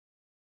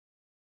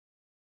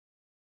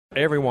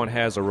Everyone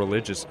has a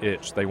religious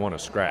itch they want to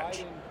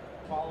scratch,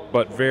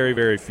 but very,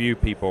 very few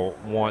people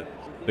want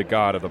the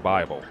God of the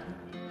Bible.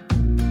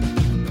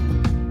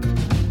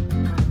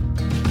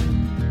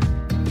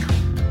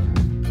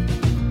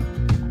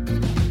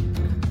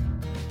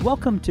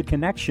 Welcome to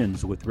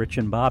Connections with Rich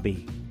and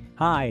Bobby.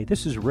 Hi,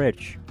 this is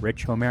Rich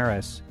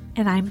Homeris.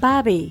 And I'm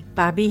Bobby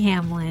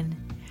Hamlin.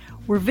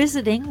 We're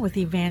visiting with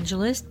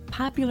evangelist,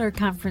 popular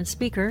conference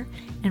speaker,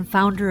 and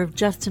founder of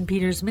Justin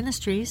Peters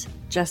Ministries,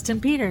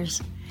 Justin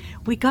Peters.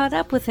 We caught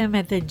up with him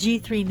at the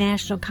G3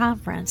 National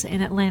Conference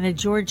in Atlanta,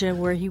 Georgia,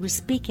 where he was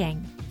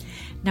speaking.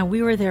 Now,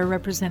 we were there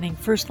representing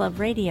FirstLove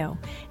Radio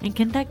and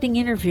conducting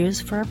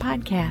interviews for our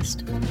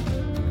podcast.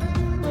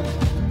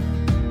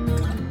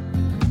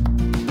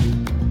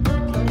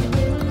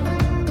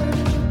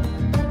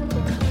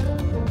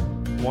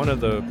 One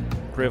of the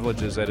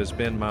privileges that has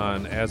been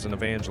mine as an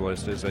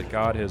evangelist is that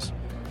God has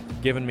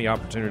given me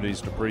opportunities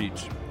to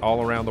preach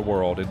all around the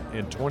world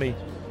in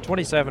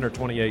 27 or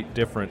 28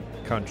 different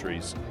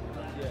countries.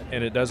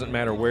 And it doesn't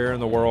matter where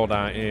in the world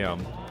I am,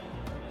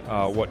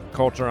 what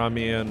culture I'm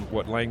in,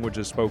 what language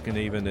is spoken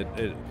even.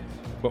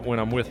 But when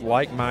I'm with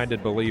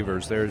like-minded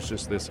believers, there's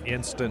just this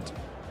instant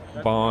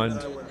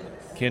bond,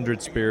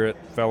 kindred spirit,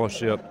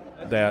 fellowship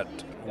that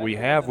we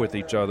have with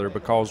each other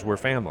because we're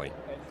family.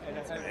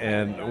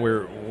 And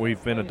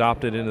we've been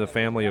adopted into the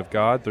family of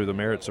God through the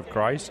merits of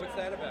Christ,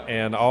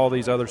 and all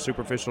these other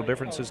superficial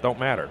differences don't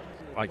matter.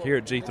 Like here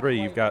at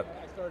G3, you've got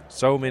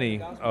so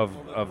many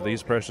of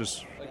these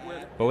precious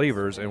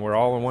believers, and we're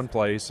all in one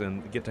place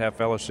and get to have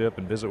fellowship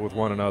and visit with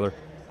one another.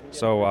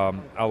 So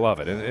I love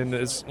it, and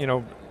it's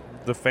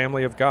the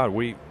family of God.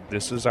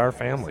 This is our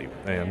family,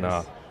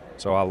 and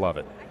so I love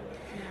it.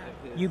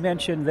 You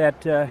mentioned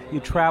that you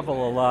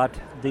travel a lot.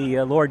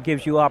 The Lord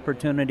gives you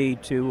opportunity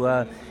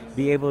to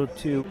be able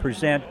to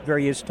present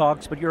various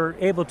talks, but you're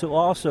able to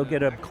also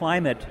get a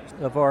climate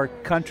of our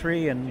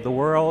country and the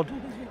world.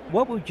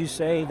 What would you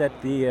say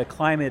that the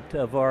climate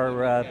of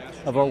our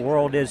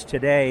world is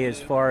today as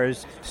far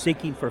as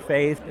seeking for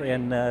faith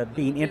and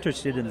being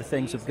interested in the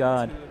things of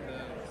God?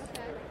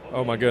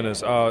 Oh my goodness!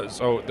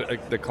 So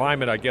the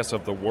climate, I guess,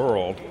 of the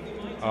world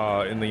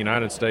in the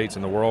United States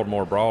and the world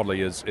more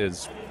broadly is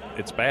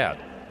it's bad.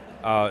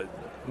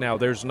 Now,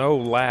 there's no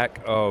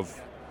lack of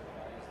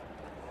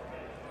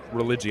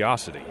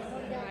religiosity.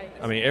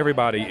 I mean,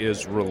 everybody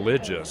is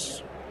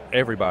religious.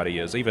 Everybody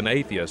is. Even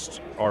atheists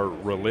are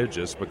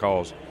religious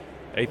because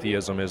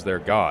atheism is their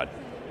God.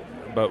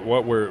 But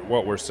what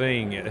we're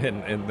seeing,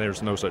 and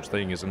there's no such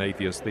thing as an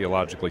atheist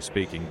theologically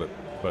speaking,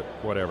 but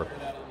whatever.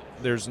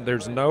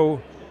 There's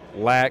no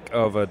lack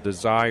of a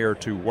desire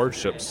to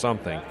worship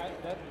something.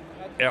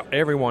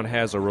 Everyone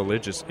has a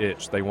religious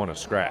itch they want to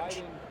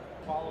scratch.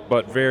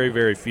 But very,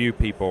 very few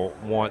people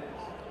want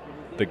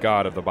the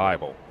God of the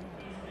Bible.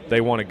 They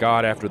want a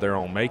God after their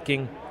own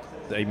making.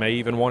 They may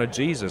even want a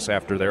Jesus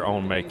after their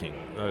own making,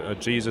 a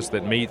Jesus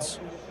that meets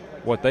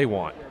what they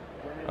want,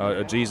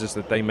 a Jesus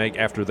that they make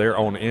after their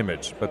own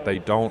image, but they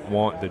don't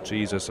want the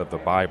Jesus of the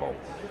Bible.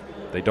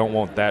 They don't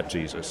want that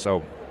Jesus.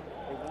 So,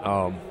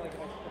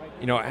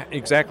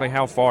 exactly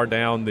how far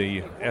down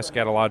the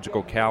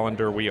eschatological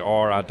calendar we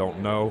are, I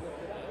don't know.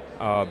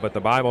 But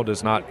the Bible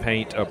does not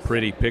paint a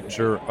pretty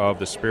picture of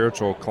the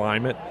spiritual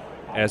climate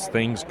as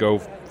things go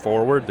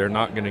forward. They're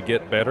not going to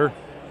get better.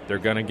 They're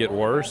going to get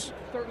worse.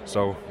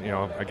 So,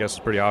 I guess it's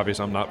pretty obvious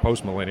I'm not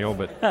post-millennial,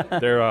 but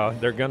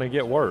they're going to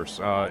get worse.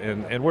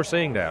 And we're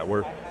seeing that.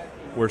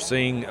 We're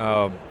seeing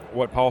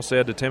what Paul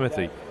said to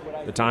Timothy.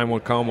 The time will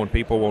come when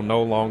people will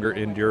no longer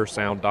endure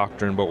sound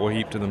doctrine, but will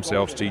heap to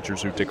themselves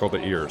teachers who tickle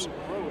the ears.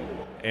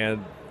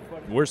 And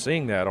we're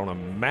seeing that on a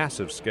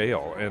massive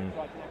scale. And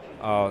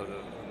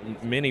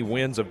many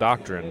winds of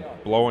doctrine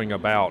blowing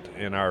about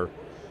in our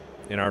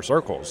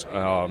circles.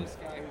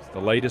 The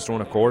latest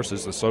one, of course,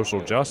 is the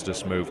social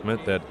justice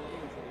movement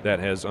that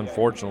has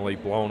unfortunately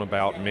blown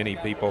about many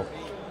people,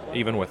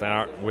 even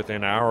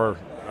within our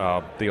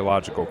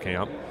theological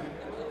camp.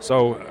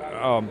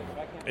 So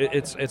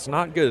it's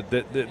not good.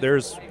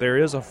 There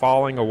is a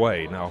falling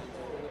away. Now,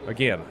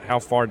 again, how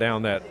far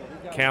down that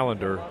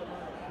calendar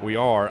we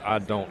are, I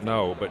don't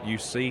know. But you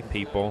see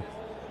people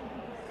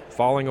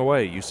falling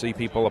away. You see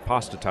people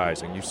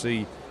apostatizing. You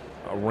see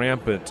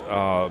rampant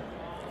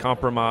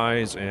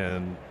compromise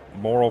and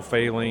moral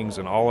failings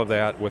and all of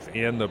that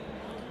within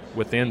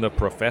the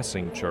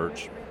professing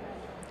church.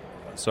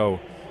 So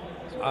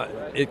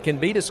it can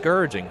be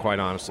discouraging, quite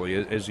honestly,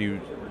 as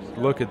you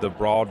look at the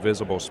broad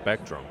visible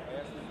spectrum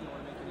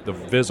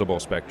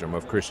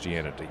of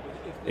Christianity.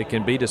 It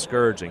can be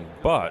discouraging,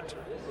 but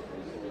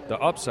the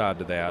upside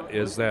to that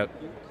is that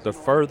the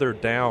further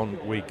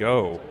down we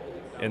go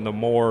and the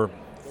more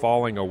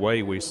falling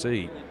away we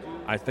see,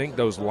 I think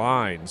those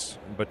lines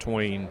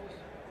between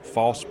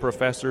false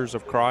professors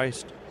of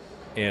Christ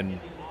and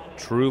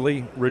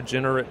truly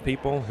regenerate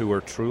people who are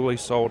truly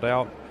sold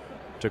out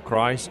to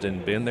Christ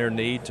and bend their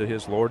knee to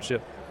His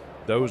Lordship,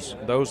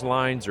 those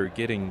lines are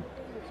getting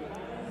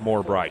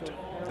more bright.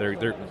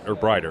 They're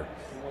brighter.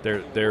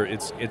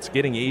 It's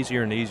getting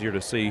easier and easier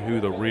to see who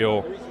the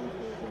real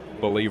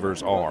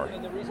believers are.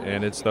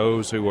 And it's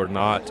those who are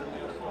not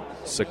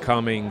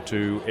succumbing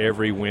to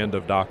every wind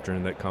of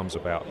doctrine that comes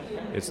about.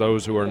 It's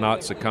those who are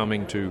not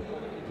succumbing to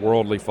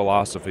worldly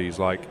philosophies,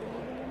 like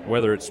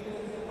whether it's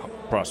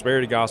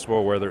prosperity gospel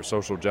or whether it's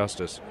social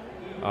justice.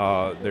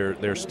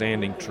 They're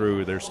standing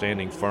true, they're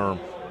standing firm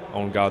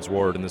on God's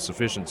word and the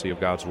sufficiency of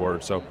God's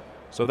word. So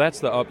that's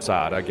the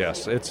upside, I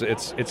guess.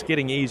 It's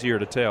getting easier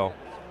to tell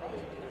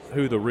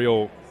who the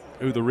real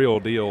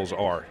deals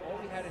are,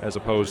 as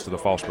opposed to the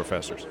false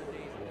professors.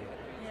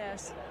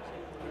 Yes.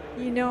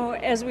 You know,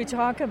 as we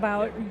talk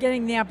about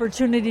getting the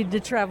opportunity to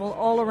travel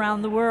all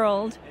around the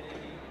world,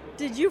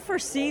 did you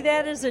foresee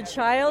that as a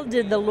child?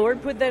 Did the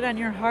Lord put that on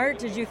your heart?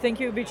 Did you think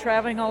you would be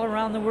traveling all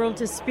around the world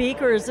to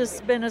speak, or has this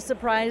been a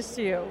surprise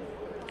to you?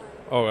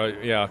 Oh,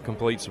 yeah,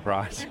 complete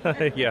surprise.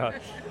 Yeah.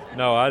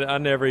 No, I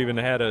never even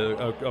had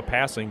a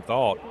passing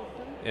thought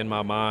in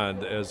my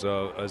mind as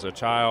a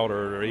child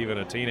or even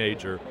a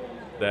teenager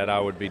that I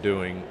would be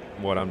doing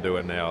what I'm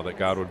doing now, that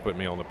God would put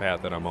me on the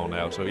path that I'm on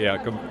now. So, yeah,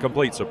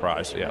 complete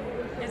surprise, yeah.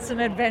 It's an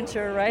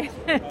adventure, right?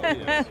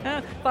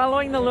 Yes.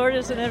 Following the Lord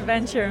is an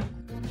adventure.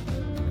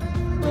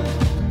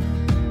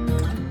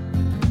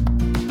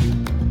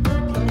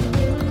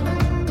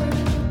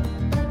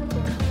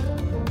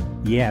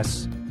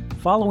 Yes,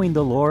 following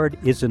the Lord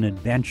is an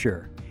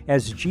adventure.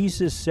 As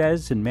Jesus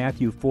says in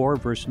Matthew 4,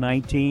 verse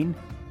 19,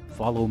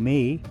 "Follow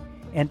me,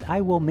 and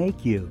I will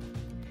make you."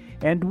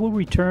 And we'll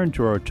return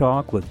to our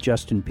talk with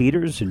Justin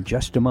Peters in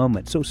just a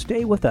moment, so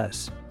stay with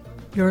us.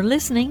 You're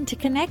listening to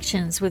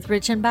Connections with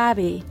Rich and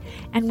Bobby,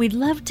 and we'd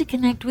love to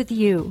connect with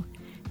you.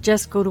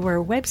 Just go to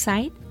our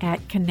website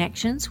at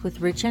Connections with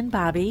Rich and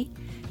Bobby.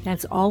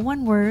 That's all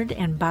one word,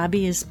 and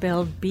Bobby is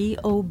spelled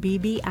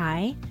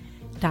BOBBI.com.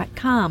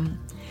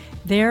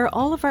 There,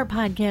 all of our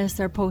podcasts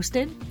are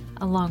posted,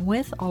 along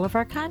with all of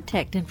our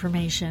contact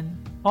information.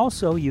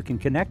 Also, you can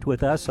connect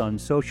with us on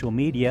social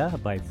media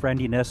by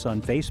friending us on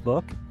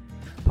Facebook,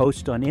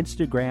 post on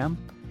Instagram,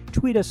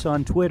 tweet us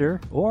on Twitter,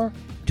 or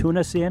tune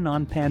us in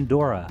on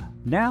Pandora.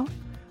 Now,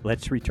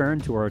 let's return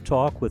to our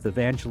talk with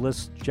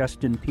evangelist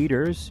Justin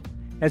Peters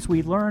as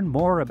we learn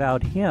more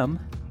about him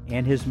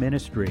and his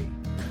ministry.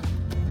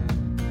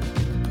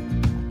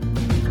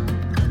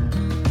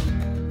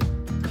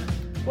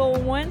 Well,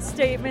 one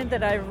statement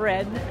that I've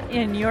read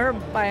in your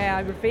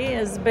biography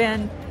has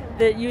been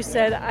that you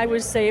said, "I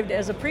was saved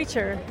as a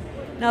preacher."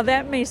 Now,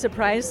 that may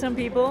surprise some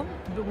people,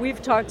 but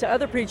we've talked to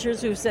other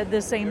preachers who said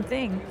the same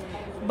thing.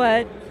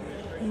 But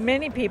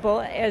many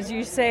people, as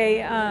you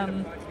say,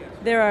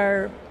 there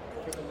are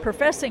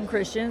professing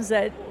Christians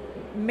that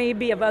may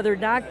be of other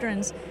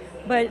doctrines.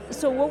 But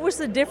so what was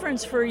the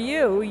difference for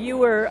you? You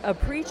were a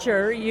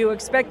preacher. You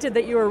expected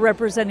that you were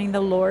representing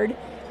the Lord.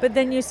 But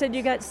then you said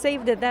you got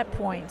saved at that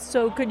point.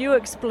 So could you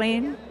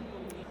explain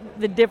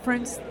the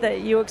difference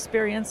that you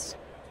experienced?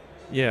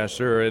 Yeah,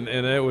 sure. And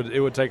it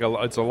would take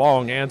it's a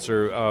long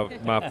answer.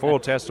 My full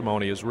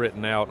testimony is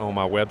written out on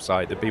my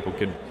website that people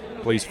can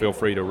please feel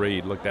free to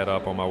read. Look that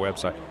up on my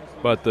website.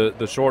 But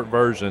the short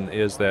version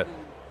is that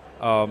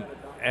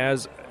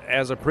as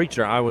a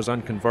preacher, I was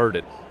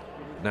unconverted.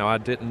 Now, I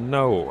didn't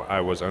know I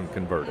was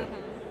unconverted.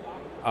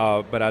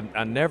 But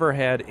I never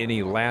had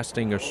any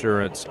lasting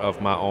assurance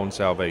of my own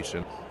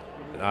salvation.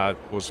 I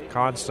was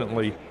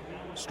constantly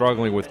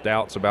struggling with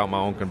doubts about my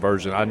own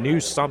conversion. I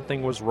knew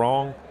something was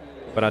wrong,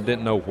 but I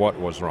didn't know what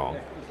was wrong.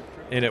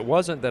 And it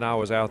wasn't that I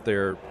was out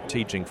there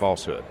teaching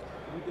falsehood.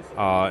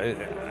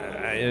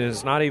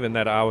 It's not even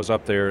that I was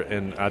up there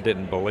and I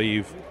didn't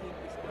believe,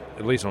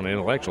 at least on an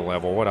intellectual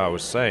level, what I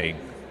was saying.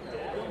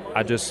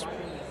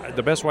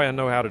 The best way I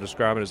know how to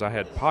describe it is I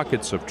had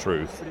pockets of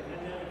truth,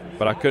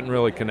 but I couldn't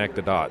really connect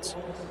the dots.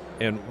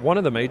 And one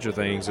of the major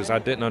things is I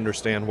didn't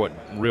understand what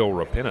real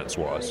repentance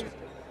was.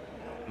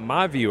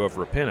 My view of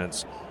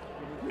repentance,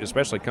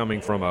 especially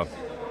coming from a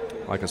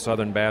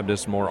Southern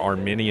Baptist, more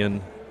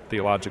Arminian,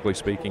 theologically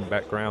speaking,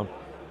 background,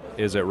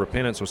 is that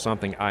repentance was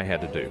something I had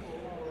to do.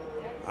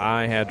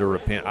 I had to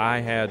repent. I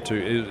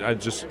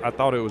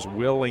thought it was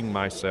willing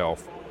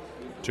myself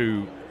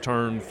to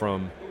turn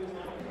from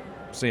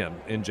sin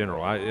in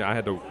general. I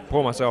had to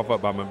pull myself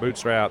up by my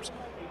bootstraps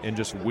and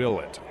just will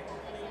it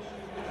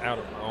out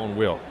of my own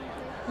will.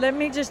 Let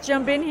me just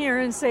jump in here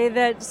and say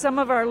that some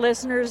of our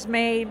listeners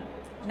may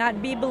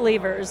not be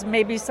believers.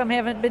 Maybe some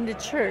haven't been to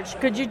church.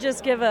 Could you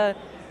just give a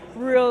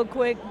real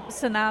quick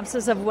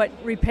synopsis of what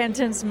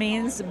repentance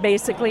means,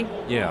 basically?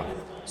 Yeah.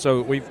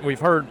 So we've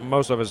heard,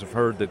 most of us have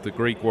heard that the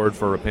Greek word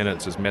for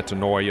repentance is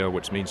metanoia,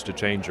 which means to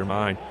change your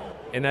mind.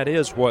 And that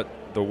is what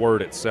the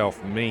word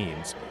itself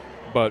means.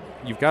 But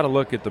you've got to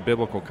look at the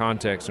biblical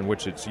context in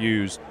which it's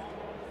used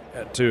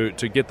to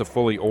get the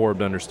fully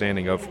orbed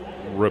understanding of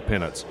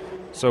repentance.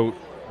 So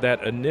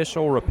that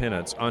initial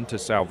repentance unto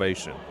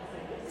salvation,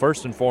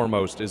 first and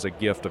foremost, is a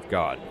gift of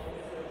God.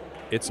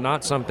 It's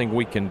not something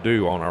we can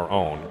do on our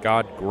own.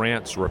 God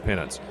grants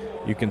repentance.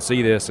 You can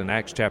see this in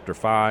Acts chapter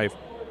 5,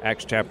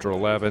 Acts chapter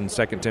 11,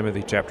 2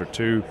 Timothy chapter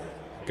 2.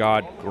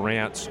 God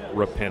grants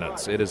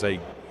repentance. It is a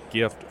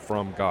gift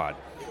from God.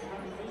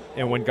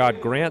 And when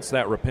God grants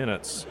that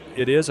repentance,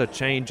 it is a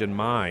change in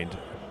mind.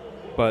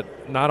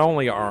 But not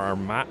only are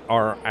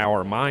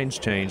our minds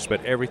changed,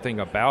 but everything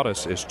about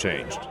us is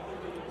changed.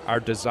 Our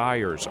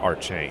desires are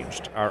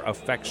changed. Our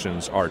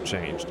affections are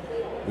changed.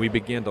 We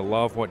begin to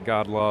love what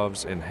God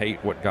loves and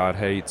hate what God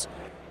hates.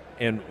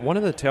 And one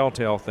of the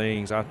telltale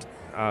things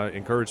I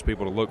encourage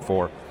people to look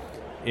for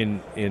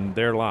in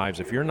their lives,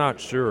 if you're not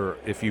sure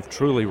if you've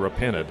truly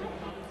repented,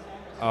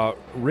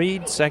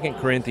 read 2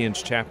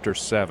 Corinthians chapter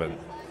 7.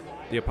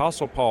 The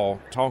Apostle Paul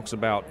talks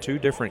about two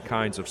different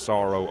kinds of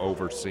sorrow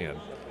over sin,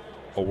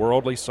 a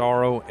worldly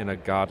sorrow and a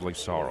godly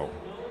sorrow.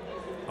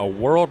 A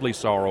worldly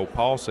sorrow,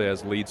 Paul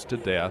says, leads to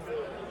death.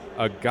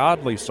 A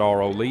godly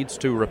sorrow leads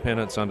to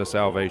repentance unto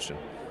salvation.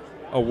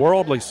 A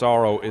worldly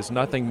sorrow is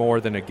nothing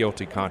more than a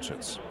guilty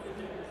conscience.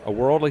 A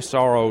worldly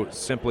sorrow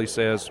simply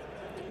says,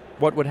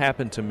 what would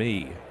happen to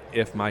me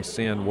if my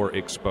sin were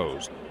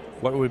exposed?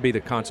 What would be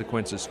the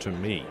consequences to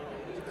me?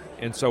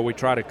 And so we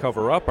try to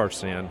cover up our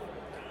sin,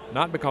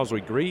 not because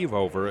we grieve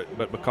over it,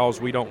 but because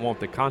we don't want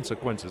the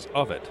consequences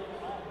of it.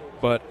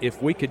 But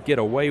if we could get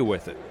away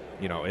with it,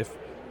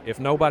 if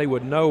nobody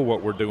would know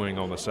what we're doing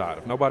on the side,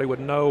 if nobody would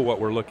know what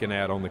we're looking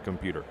at on the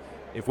computer,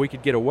 if we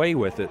could get away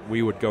with it,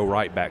 we would go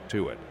right back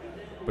to it,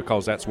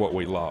 because that's what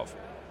we love.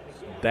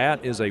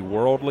 That is a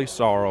worldly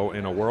sorrow,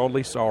 and a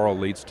worldly sorrow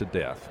leads to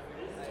death.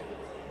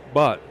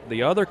 But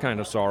the other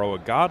kind of sorrow, a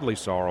godly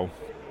sorrow,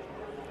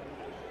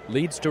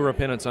 leads to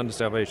repentance unto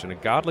salvation. A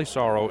godly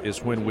sorrow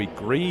is when we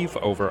grieve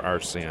over our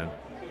sin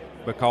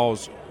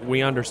because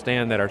we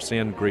understand that our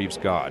sin grieves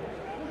God,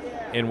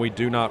 and we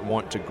do not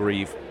want to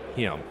grieve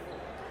Him.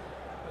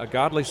 A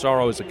godly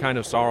sorrow is a kind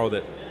of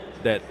sorrow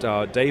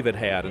that David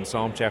had in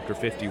Psalm chapter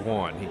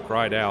 51. He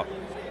cried out,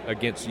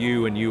 against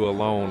you and you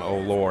alone, O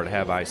Lord,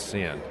 have I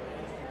sinned.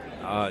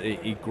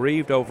 He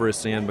grieved over his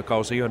sin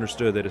because he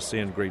understood that his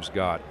sin grieves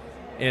God.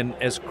 And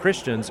as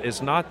Christians,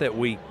 it's not that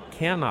we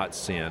cannot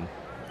sin.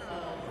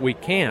 We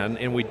can,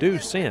 and we do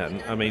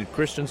sin. I mean,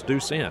 Christians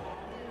do sin.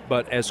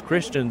 But as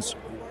Christians,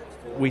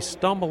 we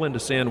stumble into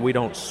sin. We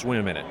don't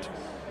swim in it.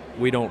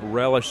 We don't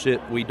relish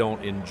it. We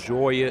don't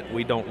enjoy it.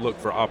 We don't look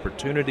for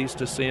opportunities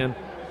to sin.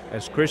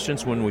 As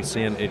Christians, when we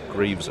sin, it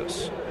grieves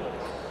us.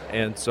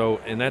 And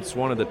that's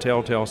one of the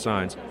telltale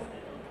signs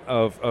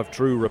of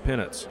true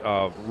repentance.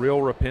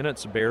 Real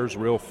repentance bears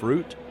real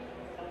fruit.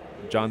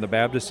 John the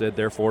Baptist said,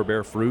 therefore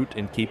bear fruit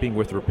in keeping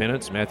with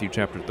repentance, Matthew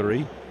chapter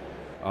 3.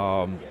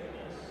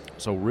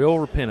 So real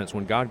repentance,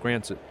 when God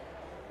grants it,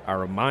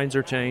 our minds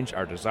are changed,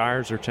 our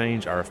desires are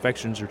changed, our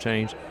affections are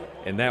changed,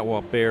 and that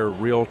will bear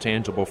real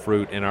tangible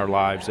fruit in our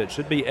lives that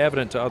should be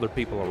evident to other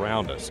people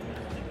around us.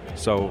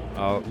 So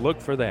look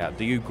for that.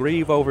 Do you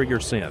grieve over your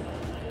sin?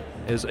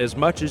 As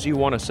much as you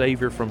want a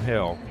Savior from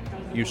hell,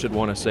 you should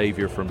want a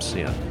Savior from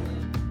sin.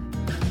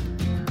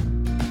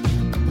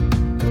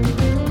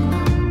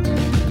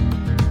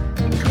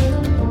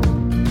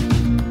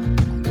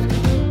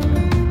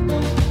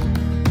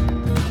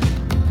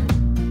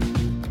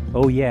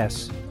 Oh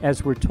yes,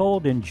 as we're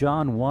told in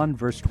John 1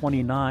 verse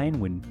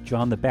 29, when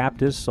John the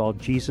Baptist saw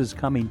Jesus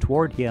coming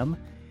toward him,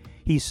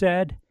 he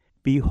said,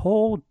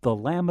 "Behold the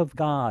Lamb of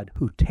God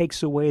who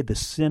takes away the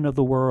sin of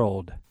the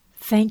world."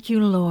 Thank you,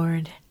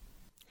 Lord.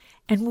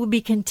 And we'll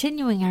be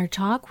continuing our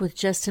talk with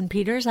Justin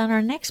Peters on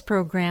our next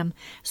program,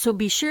 so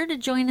be sure to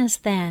join us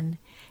then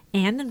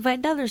and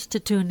invite others to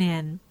tune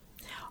in.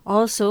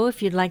 Also,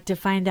 if you'd like to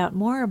find out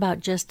more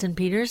about Justin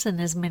Peters and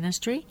his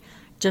ministry,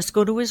 just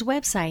go to his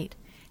website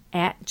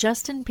at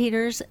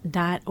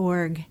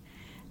justinpeters.org.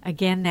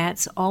 Again,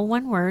 that's all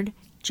one word,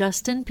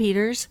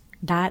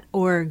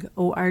 justinpeters.org,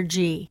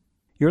 O-R-G.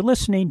 You're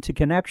listening to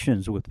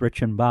Connections with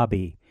Rich and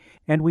Bobby,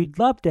 and we'd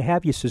love to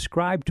have you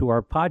subscribe to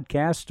our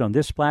podcast on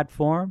this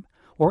platform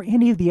or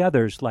any of the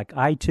others like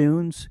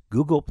iTunes,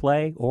 Google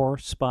Play, or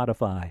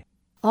Spotify.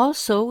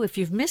 Also, if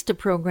you've missed a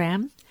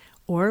program,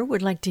 or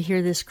would like to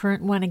hear this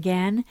current one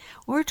again,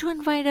 or to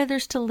invite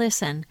others to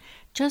listen,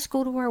 just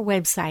go to our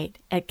website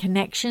at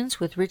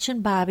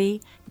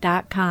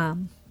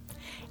connectionswithrichandbobby.com.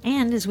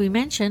 And as we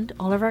mentioned,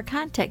 all of our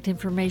contact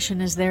information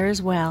is there as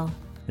well.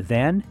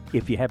 Then,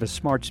 if you have a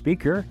smart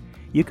speaker,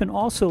 you can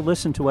also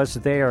listen to us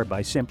there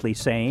by simply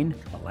saying,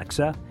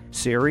 Alexa,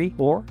 Siri,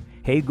 or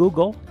Hey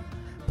Google,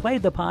 play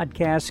the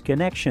podcast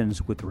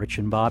Connections with Rich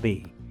and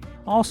Bobby.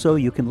 Also,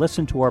 you can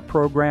listen to our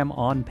program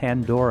on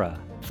Pandora.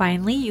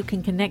 Finally, you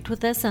can connect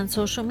with us on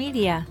social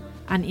media,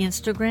 on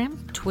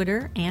Instagram,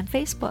 Twitter, and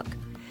Facebook.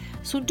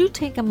 So do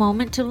take a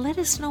moment to let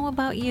us know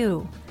about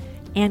you.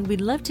 And we'd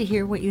love to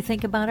hear what you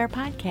think about our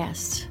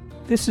podcasts.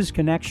 This is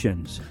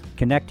Connections,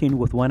 connecting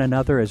with one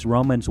another as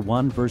Romans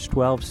 1 verse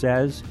 12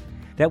 says,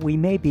 that we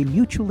may be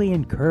mutually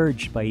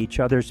encouraged by each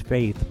other's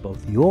faith,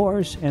 both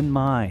yours and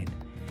mine.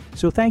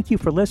 So thank you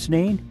for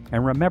listening,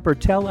 and remember,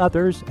 tell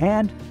others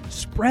and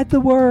spread the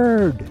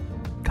word,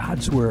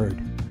 God's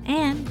word.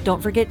 And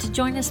don't forget to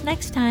join us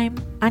next time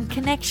on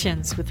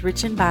Connections with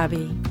Rich and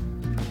Bobby.